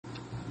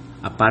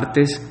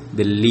apartes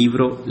del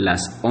libro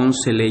Las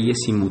 11 leyes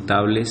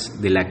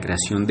inmutables de la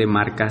creación de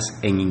marcas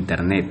en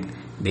Internet,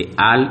 de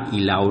Al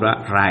y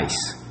Laura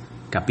Rice.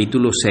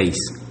 Capítulo 6.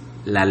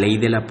 La ley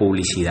de la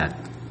publicidad.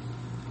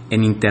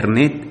 En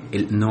Internet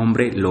el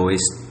nombre lo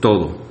es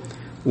todo.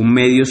 Un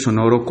medio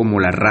sonoro como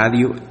la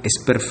radio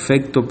es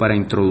perfecto para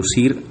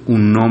introducir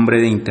un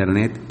nombre de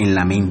Internet en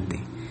la mente.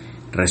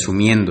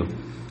 Resumiendo,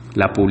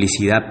 la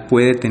publicidad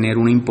puede tener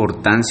una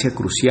importancia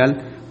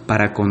crucial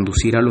para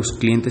conducir a los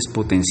clientes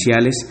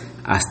potenciales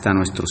hasta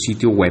nuestro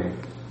sitio web.